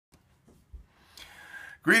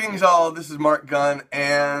Greetings all, this is Mark Gunn,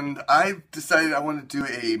 and I decided I wanted to do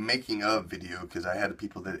a making of video because I had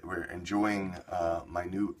people that were enjoying my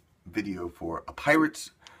new video for A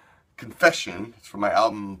Pirate's Confession. It's for my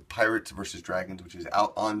album Pirates vs. Dragons, which is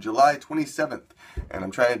out on July 27th, and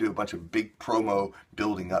I'm trying to do a bunch of big promo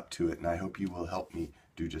building up to it, and I hope you will help me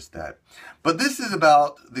do just that. But this is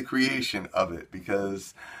about the creation of it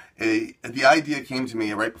because the idea came to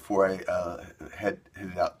me right before I headed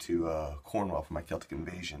out to Cornwall for my Celtic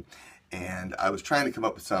invasion, and I was trying to come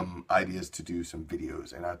up with some ideas to do some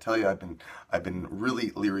videos. And I'll tell you, I've been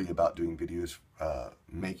really leery about doing videos,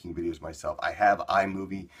 making videos myself. I have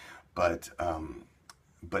iMovie, but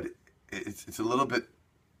it's a little bit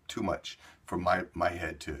too much for my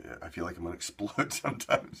head to. I feel like I'm gonna explode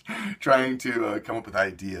sometimes trying to come up with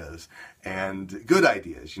ideas, and good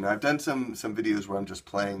ideas. You know, I've done some videos where I'm just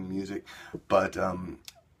playing music, but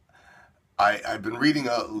I've been reading,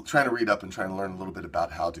 trying to read up and trying to learn a little bit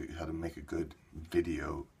about how to make a good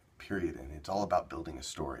video, period. And it's all about building a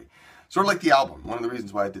story. Sort of like the album. One of the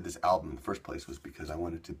reasons why I did this album in the first place was because I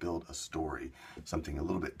wanted to build a story, something a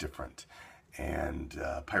little bit different. And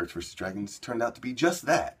Pirates vs. Dragons turned out to be just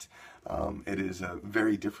that. It is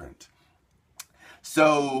very different.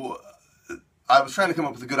 So I was trying to come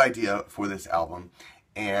up with a good idea for this album,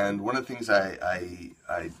 and one of the things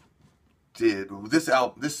I did,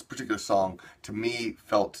 this particular song to me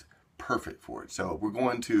felt perfect for it. So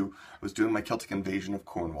I was doing my Celtic invasion of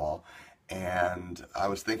Cornwall, and I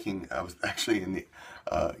was thinking, I was actually in the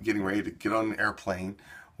getting ready to get on an airplane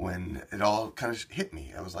when it all kind of hit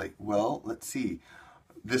me. I was like, well, let's see.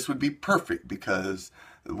 This would be perfect because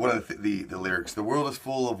one of the lyrics, the world is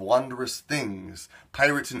full of wondrous things,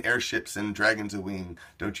 pirates and airships and dragons a-wing.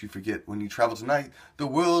 Don't you forget when you travel tonight, the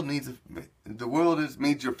world has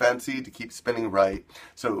made your fancy to keep spinning right.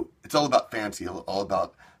 So it's all about fancy, all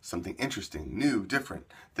about something interesting, new, different,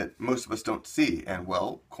 that most of us don't see. And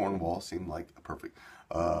well, Cornwall seemed like a perfect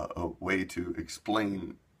a way to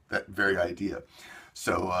explain that very idea.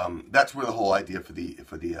 So that's where the whole idea for the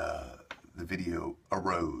video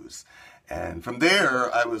arose, and from there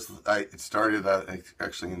it started.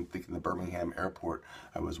 Actually, in thinking the Birmingham airport,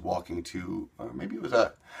 I was walking to, or maybe it was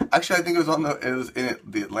actually I think it was in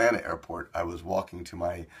the Atlanta airport. I was walking to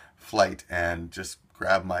my flight and just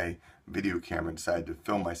grabbed my video camera and decided to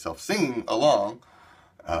film myself singing along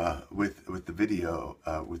with the video,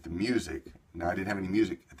 with the music. Now, I didn't have any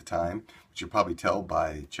music at the time, which you'll probably tell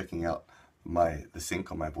by checking out the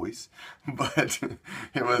sync on my voice, but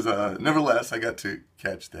it was nevertheless I got to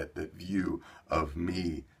catch that view of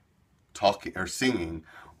me talking or singing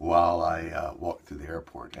while I walked through the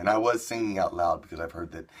airport. And I was singing out loud because I've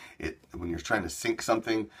heard that when you're trying to sync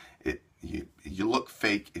something, you look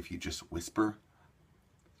fake if you just whisper,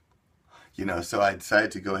 you know. So I decided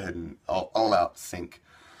to go ahead and all out sync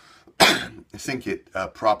it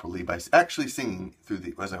properly by actually singing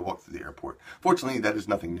as I walked through the airport. Fortunately, that is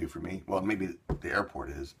nothing new for me. Well, maybe the airport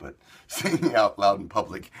is, but singing out loud in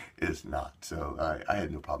public is not. So I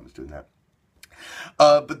had no problems doing that.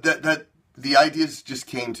 But the ideas just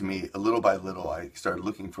came to me little by little. I started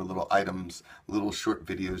looking for little items, little short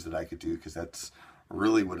videos that I could do, because that's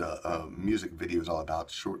really what a music video is all about.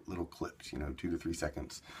 Short little clips, you know, 2 to 3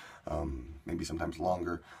 seconds, maybe sometimes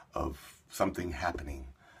longer, of something happening.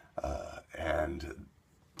 And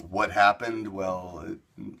what happened? Well,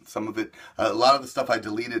 some of it, a lot of the stuff I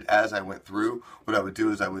deleted as I went through. What I would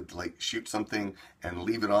do is I would like shoot something and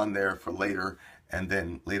leave it on there for later, and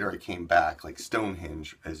then later I came back, like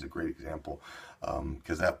Stonehenge is a great example,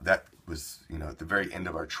 because that was, you know, at the very end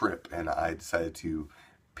of our trip, and I decided to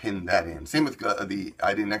pin that in. Same with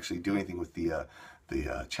I didn't actually do anything with the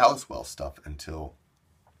Chalice Well stuff until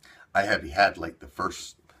I had like the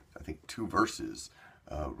first, I think, 2 verses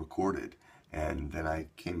recorded, and then I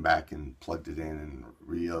came back and plugged it in and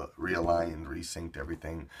realigned and resynced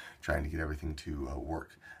everything, trying to get everything to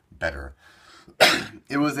work better.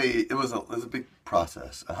 It was a big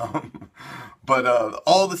process, but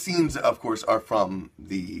all the scenes, of course, are from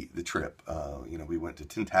the trip. You know, we went to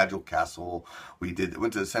Tintagel Castle. We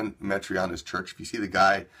went to St. Matriana's Church. If you see the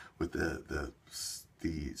guy with the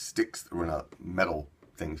sticks that were not metal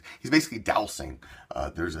things, he's basically dowsing.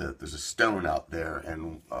 There's a stone out there,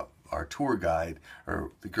 and our tour guide,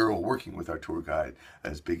 or the girl working with our tour guide,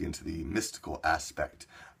 is big into the mystical aspect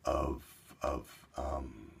of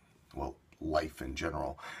well, life in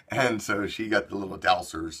general. And so she got the little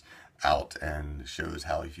dowsers out and shows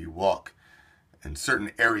how if you walk in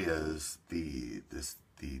certain areas, the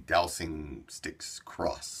dowsing sticks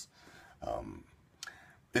cross.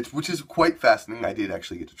 Which is quite fascinating. I did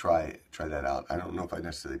actually get to try that out. I don't know if I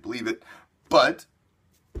necessarily believe it, but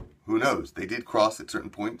who knows? They did cross at certain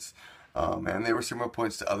points, and there were similar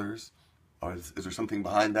points to others. Or is there something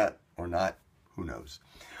behind that or not? Who knows?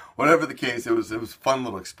 Whatever the case, it was a fun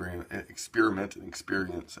little experiment and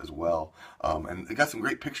experience as well. And I got some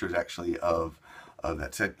great pictures actually of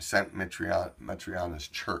that St. Matriana's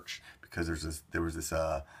church, because there was this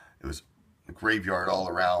it was a graveyard all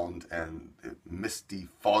around, and misty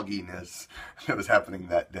fogginess that was happening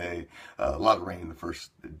that day. A lot of rain the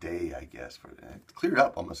first day, I guess. It cleared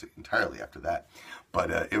up almost entirely after that, but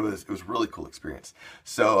it was a really cool experience.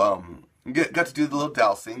 So got to do the little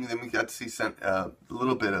dowsing, then we got to see a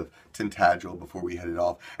little bit of Tintagel before we headed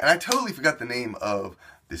off. And I totally forgot the name of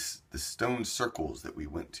the stone circles that we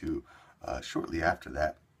went to shortly after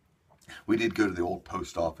that. We did go to the old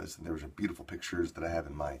post office, and there was beautiful pictures that I have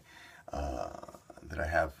in my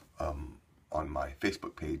on my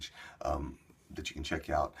Facebook page that you can check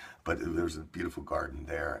out. But there's a beautiful garden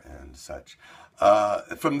there and such.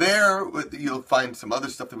 From there, you'll find some other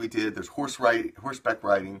stuff that we did. There's horseback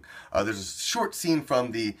riding. There's a short scene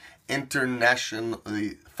from the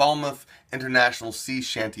Falmouth International Sea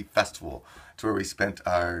Shanty Festival. It's where we spent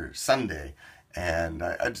our Sunday, and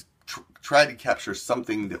I just tried to capture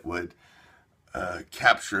something that would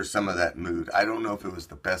capture some of that mood. I don't know if it was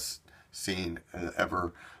the best scene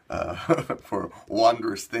ever for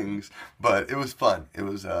Wondrous Things, but it was fun. It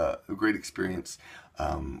was a great experience.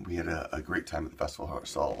 We had a great time at the festival.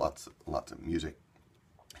 Saw lots of music.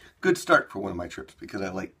 Good start for one of my trips, because I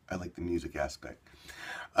like the music aspect.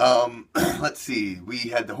 Let's see. We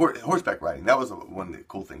had the horseback riding. That was one of the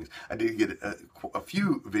cool things. I did get a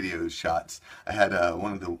few videos shots. I had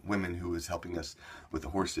one of the women who was helping us with the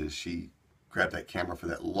horses. She grabbed that camera for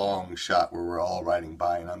that long shot where we're all riding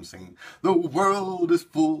by, and I'm singing, "The world is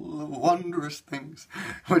full of wondrous things,"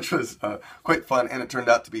 which was quite fun, and it turned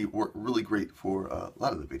out to be really great for a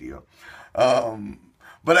lot of the video.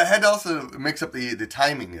 But I had to also mix up the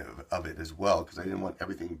timing of it as well, because I didn't want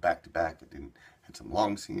everything back to back. Had some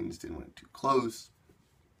long scenes, didn't want it too close,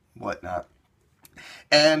 whatnot.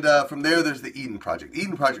 And from there, there's the Eden Project. The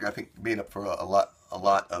Eden Project, I think, made up for a lot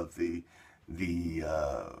of the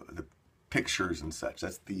pictures and such.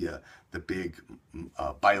 That's the big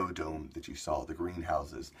biodome that you saw, the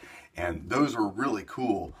greenhouses, and those were really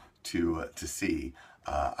cool to see.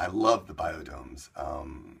 I love the biodomes,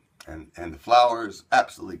 and the flowers,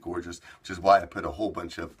 absolutely gorgeous, which is why I put a whole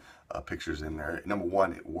bunch of pictures in there. Number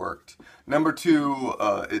one, it worked. Number two,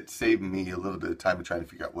 it saved me a little bit of time in trying to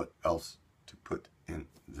figure out what else to put in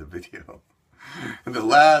the video. And the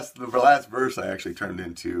last verse I actually turned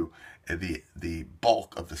into the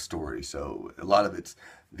bulk of the story. So a lot of it's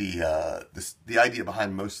the idea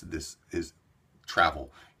behind most of this is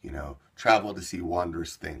travel. Travel to see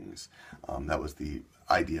wondrous things. That was the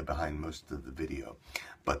idea behind most of the video.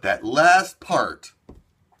 But that last part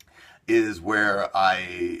is where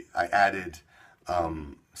I added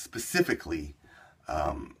specifically.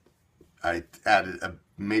 I added a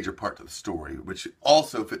major part to the story, which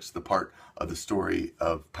also fits the part of the story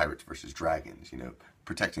of Pirates versus Dragons,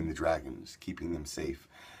 protecting the dragons, keeping them safe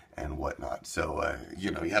and whatnot. So,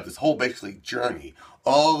 you have this whole basically journey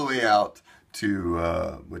all the way out to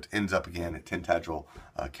which ends up again at Tintagel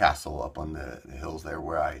Castle up on the hills there,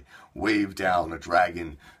 where I wave down a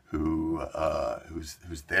dragon who's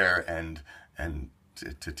there and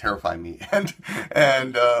to terrify me,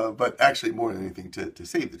 but actually more than anything to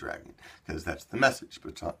save the dragon, because that's the message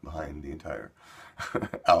behind the entire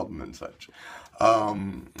album and such.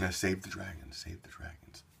 Save the dragons, save the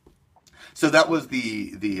dragons. So that was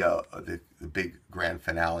the big grand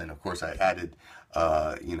finale, and of course I added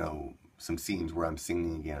some scenes where I'm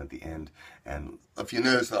singing again at the end. And if you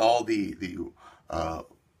notice, all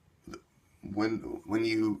when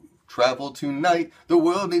you travel tonight, the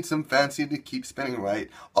world needs some fancy to keep spinning right.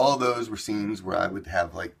 All those were scenes where I would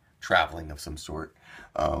have traveling of some sort,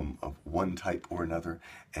 of one type or another.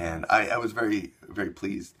 And I was very, very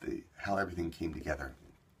pleased how everything came together.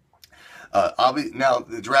 Now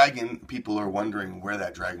the dragon, people are wondering where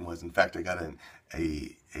that dragon was. In fact, I got an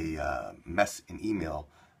email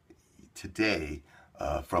today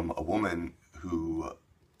from a woman who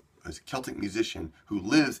is a Celtic musician who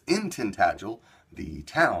lives in Tintagel, the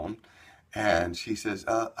town, and she says,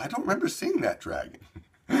 I don't remember seeing that dragon.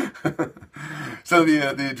 So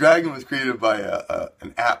the dragon was created by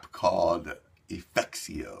an app called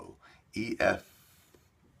Efexio, E-F-E-X-I-O,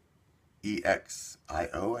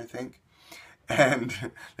 I think.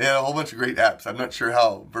 And they had a whole bunch of great apps. I'm not sure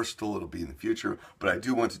how versatile it'll be in the future, but I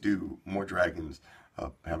do want to do more dragons,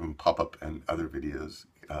 have them pop up in other videos,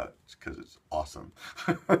 because it's awesome.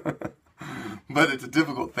 But it's a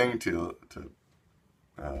difficult thing to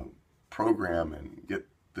program and get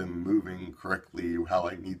them moving correctly how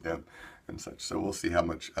I need them and such. So we'll see how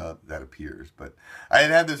much that appears. But I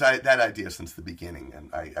had that idea since the beginning,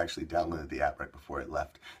 and I actually downloaded the app right before it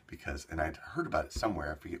left and I'd heard about it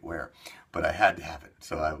somewhere, I forget where, but I had to have it.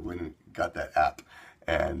 So I went and got that app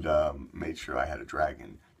and made sure I had a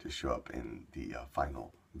dragon to show up in the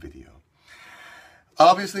final video.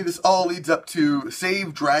 Obviously, this all leads up to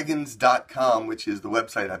SaveDragons.com, which is the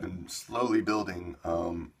website I've been slowly building,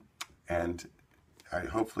 and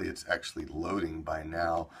hopefully it's actually loading by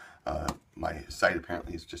now. My site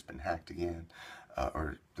apparently has just been hacked again,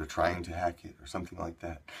 or they're trying to hack it, or something like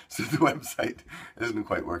that. So the website isn't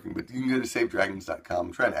quite working, but you can go to SaveDragons.com.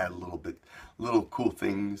 I'm trying to add little cool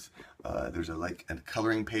things. There's a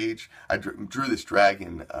coloring page. I drew this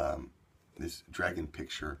dragon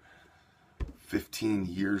picture 15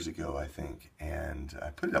 years ago, I think, and I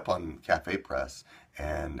put it up on Cafe Press,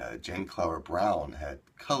 and Jen Clower Brown had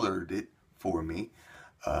colored it for me,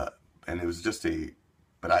 and it was just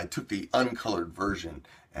but I took the uncolored version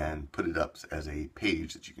and put it up as a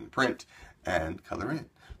page that you can print and color in.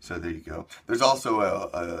 So there you go. There's also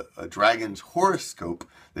a dragon's horoscope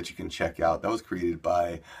that you can check out. That was created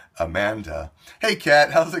by Amanda. Hey,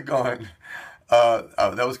 Kat, how's it going?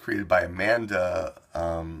 That was created by Amanda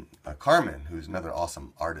Carmen, who's another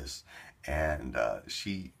awesome artist, and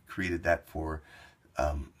she created that for.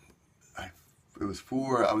 I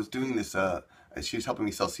was doing this. She was helping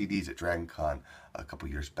me sell CDs at DragonCon a couple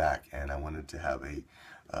years back, and I wanted to have a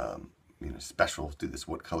special, do this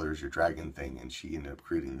 "What color is your dragon" thing, and she ended up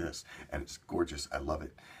creating this, and it's gorgeous. I love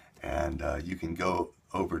it, and you can go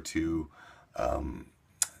over to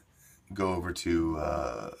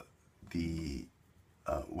the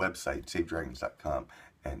website SaveDragons.com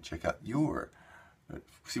and check out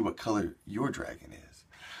see what color your dragon is.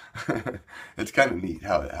 It's kind of neat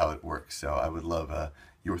how it works. So I would love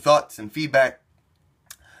your thoughts and feedback.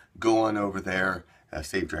 Go on over there,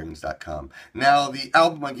 SaveDragons.com. Now the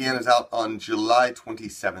album again is out on July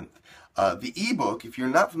 27th. The ebook, if you're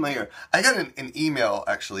not familiar, I got an email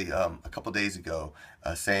actually a couple days ago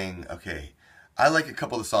saying, okay, I like a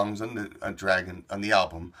couple of the songs on the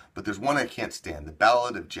album, but there's one I can't stand, The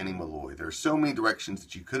Ballad of Jenny Malloy. There are so many directions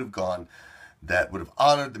that you could have gone that would have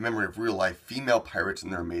honored the memory of real-life female pirates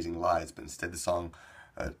and their amazing lives, but instead the song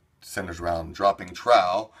centers around dropping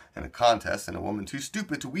trowel in a contest and a woman too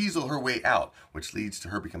stupid to weasel her way out, which leads to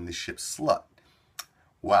her becoming the ship's slut.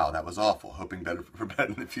 Wow, that was awful. Hoping for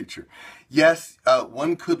better in the future. Yes,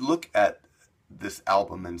 one could look at this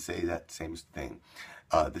album and say that same thing.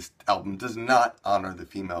 This album does not honor the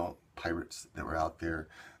female pirates that were out there.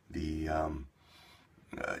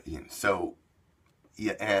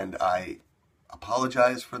 And I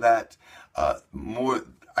apologize for that.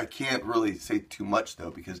 I can't really say too much though,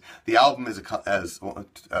 because the album is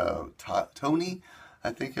Tony,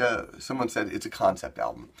 I think someone said it's a concept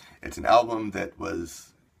album. It's an album that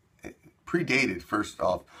predated, first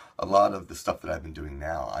off, a lot of the stuff that I've been doing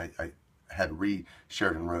now. I had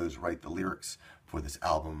Sheridan Rose write the lyrics for this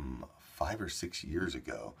album 5 or 6 years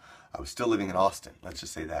ago. I was still living in Austin, let's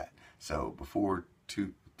just say that. So before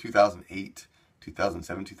 2008,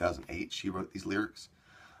 2007, 2008, she wrote these lyrics.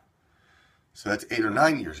 So that's 8 or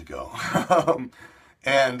 9 years ago.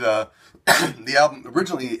 And the album,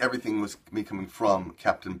 originally everything was me coming from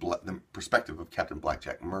the perspective of Captain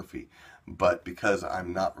Blackjack Murphy. But because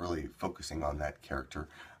I'm not really focusing on that character,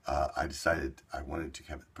 I decided I wanted to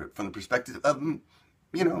have it from the perspective of, me.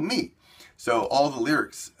 So all the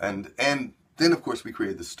lyrics, and then of course we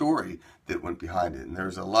created the story that went behind it. And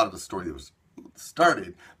there's a lot of the story that was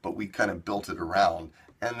started, but we kind of built it around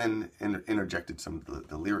and then interjected some of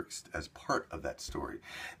the lyrics as part of that story.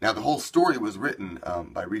 Now the whole story was written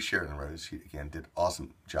by Sheridan Rose. She again did an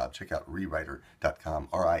awesome job. Check out rewriter.com,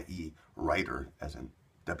 R-I-E, writer, as in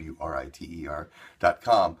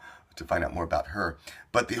W-R-I-T-E-R.com, to find out more about her.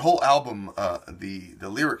 But the whole album, the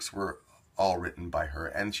lyrics were all written by her,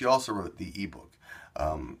 and she also wrote the ebook.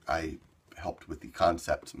 I helped with the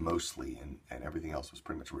concept mostly, and everything else was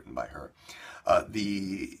pretty much written by her.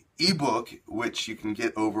 The ebook, which you can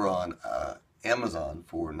get over on Amazon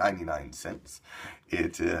for 99 cents,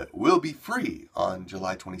 it will be free on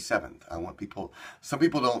July 27th. Some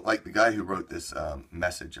people don't like the guy who wrote this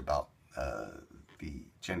message about the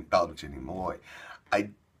Ballad of Jenny Malloy.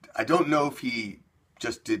 I don't know if he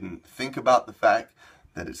just didn't think about the fact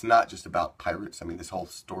that it's not just about pirates. I mean, this whole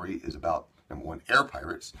story is about, number one, air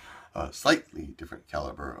pirates, slightly different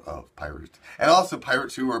caliber of pirates, and also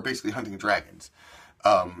pirates who are basically hunting dragons.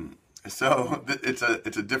 So it's a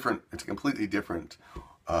completely different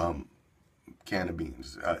can of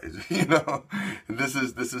beans.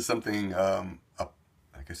 This is something.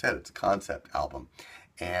 Like I said, it's a concept album,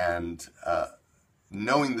 And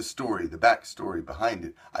knowing the story, the backstory behind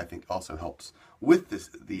it, I think also helps with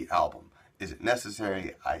the album. Is it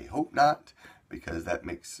necessary? I hope not, because that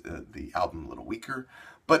makes the album a little weaker.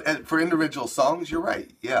 But for individual songs, you're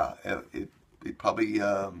right. Yeah, it probably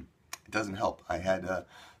it doesn't help. I had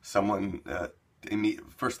someone,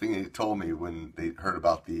 first thing they told me when they heard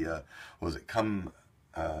about the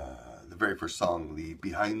very first song, Leave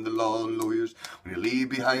Behind the Law, Lawyers, when you leave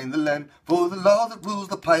behind the land, for the law that rules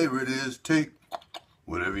the pirate is take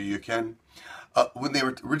whatever you can. When they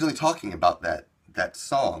were originally talking about that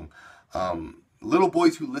song, little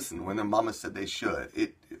boys who listen, when their mama said they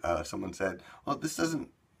should, someone said, well, this doesn't,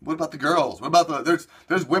 what about the girls? What about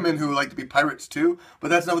there's women who like to be pirates too, but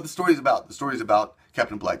that's not what the story's about. The story's about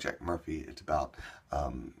Captain Blackjack Murphy. It's about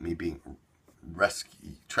me being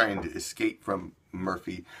trying to escape from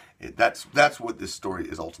Murphy. That's what this story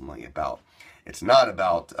is ultimately about. It's not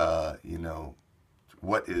about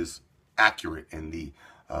what is accurate in the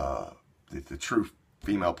true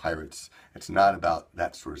female pirates. It's not about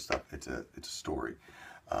that sort of stuff. It's a story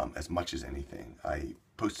as much as anything. I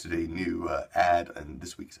posted a new ad in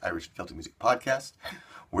this week's Irish Celtic Music podcast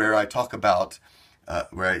where I talk about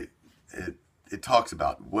it talks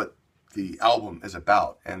about what the album is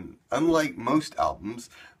about. And unlike most albums,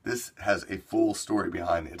 this has a full story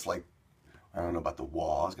behind it. It's like, I don't know about The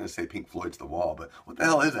Wall. I was going to say Pink Floyd's The Wall, but what the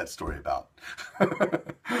hell is that story about?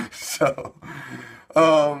 So,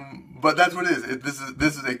 but that's what it is.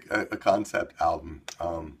 This is a concept album,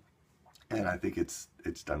 and I think it's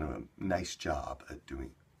done a nice job at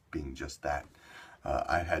being just that.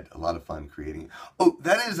 I had a lot of fun creating. Oh,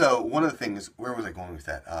 that is one of the things. Where was I going with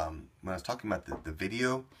that? When I was talking about the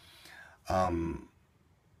video,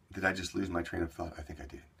 did I just lose my train of thought? I think I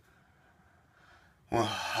did. Well,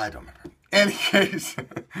 I don't remember. In any case,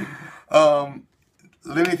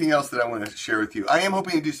 anything else that I want to share with you? I am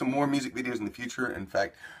hoping to do some more music videos in the future. In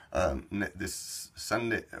fact, this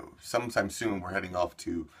Sunday, sometime soon, we're heading off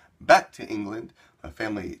back to England, a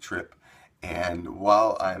family trip. And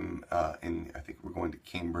while I'm I think we're going to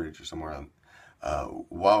Cambridge or somewhere.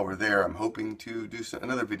 While we're there, I'm hoping to do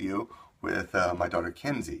another video with my daughter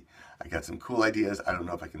Kenzie. I got some cool ideas. I don't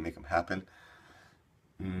know if I can make them happen.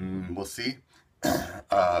 We'll see.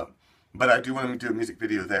 But I do want to do a music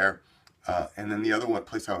video there. And then the other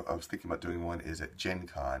place I was thinking about doing one is at Gen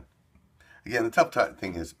Con. Again, the tough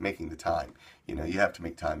thing is making the time. You have to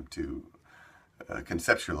make time to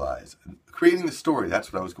conceptualize. Creating the story,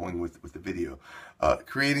 that's what I was going with the video.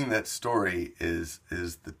 Creating that story is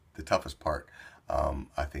the toughest part.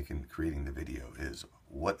 I think in creating the video is,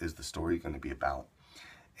 what is the story going to be about?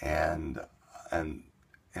 And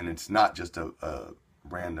it's not just a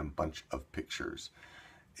random bunch of pictures.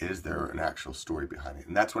 Is there an actual story behind it?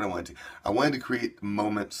 And that's what I wanted to. I wanted to create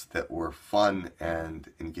moments that were fun and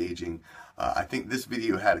engaging. I think this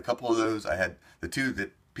video had a couple of those. I had the two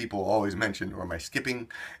that people always mention, or my skipping,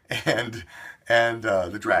 and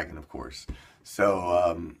the dragon, of course.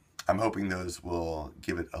 So I'm hoping those will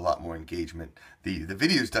give it a lot more engagement. The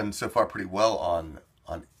video's done so far pretty well on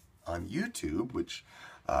YouTube, which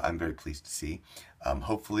I'm very pleased to see.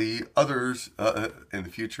 Hopefully others in the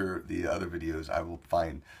future, the other videos, I will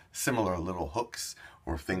find similar little hooks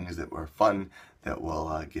or things that were fun that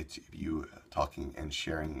will get you talking and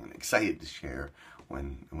sharing and excited to share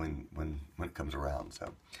when it comes around.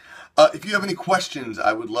 So if you have any questions,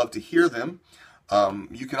 I would love to hear them.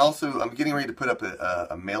 You can also, I'm getting ready to put up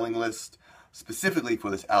a mailing list specifically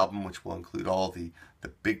for this album, which will include all the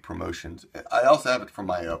big promotions. I also have it for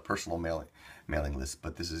my personal mailing list,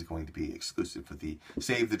 but this is going to be exclusive for the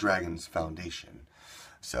Save the Dragons Foundation.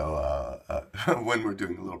 So when we're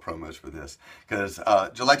doing little promos for this, because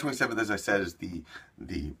July 27th, as I said, is the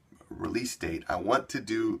release date. I want to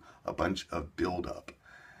do a bunch of build-up.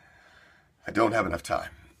 I don't have enough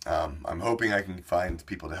time. I'm hoping I can find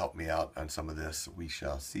people to help me out on some of this. We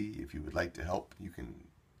shall see. If you would like to help, you can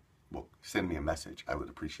send me a message. I would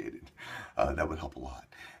appreciate it. That would help a lot.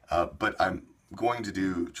 But I'm going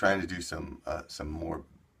to trying to do some more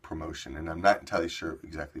promotion, and I'm not entirely sure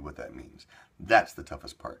exactly what that means. That's the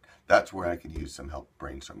toughest part. That's where I can use some help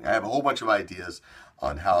brainstorming. I have a whole bunch of ideas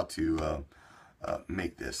on how to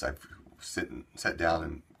make this. I've sat down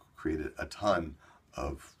and created a ton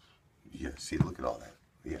of, see, look at all that.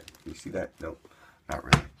 Yeah, you see that? Nope, not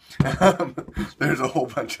really. There's a whole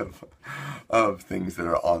bunch of things that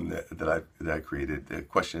are on that I created. The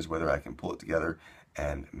question is whether I can pull it together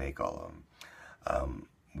and make all of them.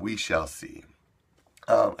 We shall see.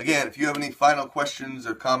 Again, if you have any final questions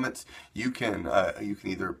or comments, you can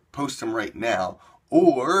either post them right now,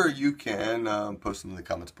 or you can post them in the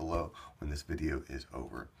comments below when this video is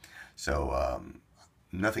over. So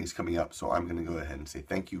nothing's coming up, so I'm going to go ahead and say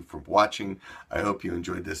thank you for watching. I hope you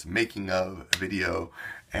enjoyed this making of video,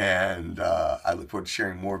 and I look forward to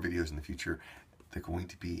sharing more videos in the future. They're going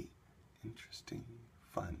to be interesting,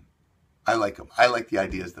 fun. I like them. I like the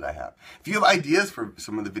ideas that I have. If you have ideas for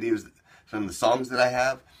some of the videos, some of the songs that I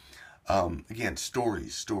have, again,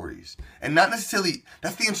 stories. And not necessarily,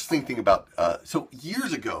 that's the interesting thing about, so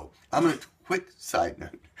years ago, I'm going to, quick side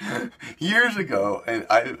note, years ago, and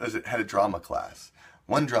I had a drama class,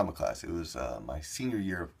 one drama class. It was my senior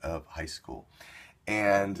year of high school.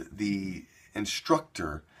 And the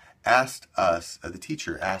instructor asked us, the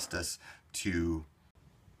teacher asked us to,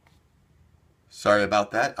 sorry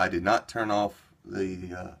about that, I did not turn off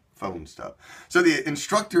the phone stuff. So the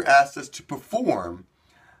instructor asked us to perform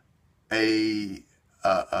a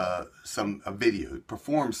video,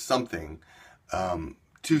 perform something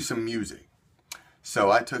to some music.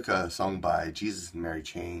 So I took a song by Jesus and Mary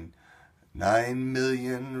Chain, 9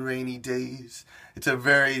 Million Rainy Days. It's a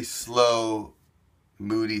very slow,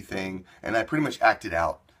 moody thing, and I pretty much acted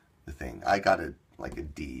out the thing. I got like a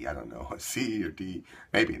D, I don't know, a C or D,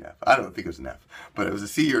 maybe an F. I don't think it was an F, but it was a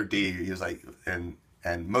C or D. He was like,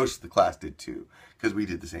 and most of the class did too, because we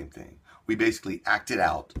did the same thing. We basically acted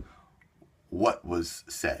out what was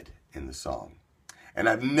said in the song. And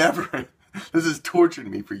I've never, this has tortured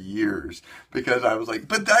me for years, because I was like,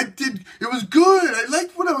 but it was good, I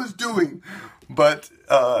liked what I was doing. But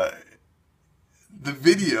the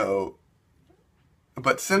video,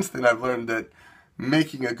 but since then I've learned that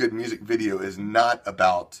making a good music video is not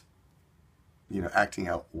about, acting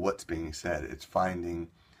out what's being said. It's finding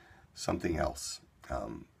something else.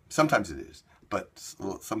 Sometimes it is, but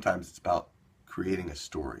sometimes it's about creating a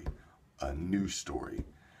story, a new story.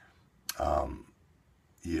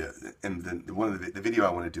 Yeah, and then one of the video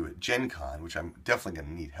I want to do at Gen Con, which I'm definitely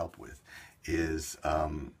going to need help with, is,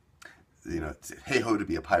 it's Hey Ho to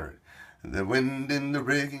Be a Pirate. The wind in the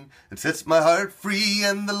rigging, it sets my heart free,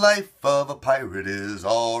 and the life of a pirate is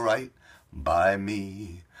all right by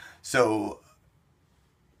me. So,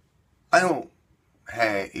 I don't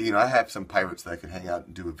hang, I have some pirates that I can hang out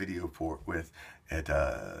and do a video with at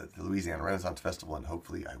the Louisiana Renaissance Festival, and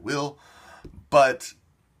hopefully I will. But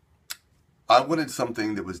I wanted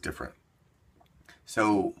something that was different.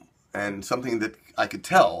 So, and something that I could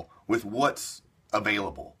tell with what's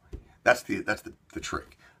available. That's the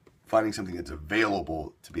trick. Finding something that's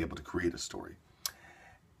available to be able to create a story.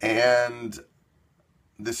 And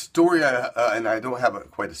the story, and I don't have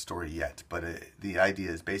quite a story yet, but the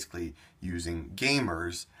idea is basically using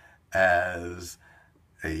gamers as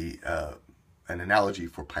an analogy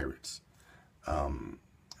for pirates.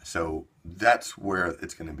 So that's where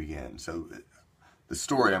it's going to begin. So the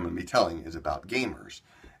story I'm going to be telling is about gamers,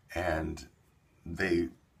 and they,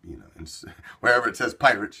 wherever it says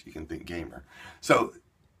pirates, you can think gamer. So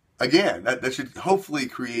again, that should hopefully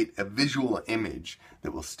create a visual image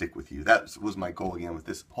that will stick with you. That was my goal again with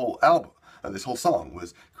this whole album, this whole song,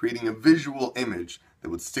 was creating a visual image that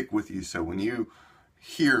would stick with you. So when you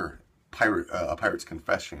hear a pirate's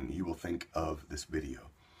confession, you will think of this video.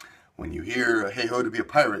 When you hear Hey Ho to Be a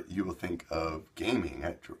Pirate, you will think of gaming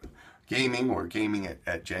or gaming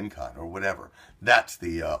at Gen Con or whatever. That's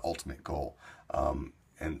the ultimate goal.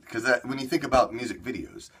 And because when you think about music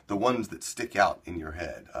videos, the ones that stick out in your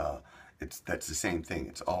head, that's the same thing.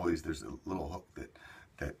 It's always, there's a little hook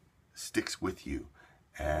that sticks with you,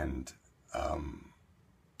 and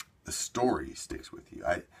the story sticks with you.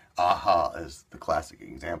 Aha is the classic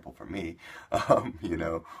example for me,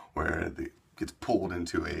 where it gets pulled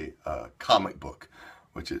into a comic book,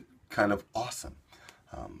 which is kind of awesome.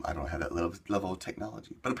 I don't have that level of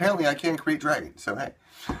technology, but apparently I can create dragons, so hey.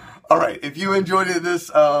 Alright, if you enjoyed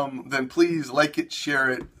this, then please like it,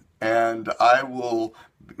 share it, and I will,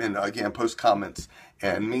 again, post comments.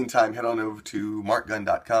 And meantime, head on over to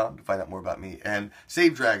markgunn.com to find out more about me, and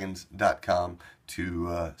savedragons.com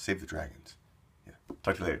to save the dragons. Yeah.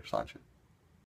 Talk to you later, Sancha.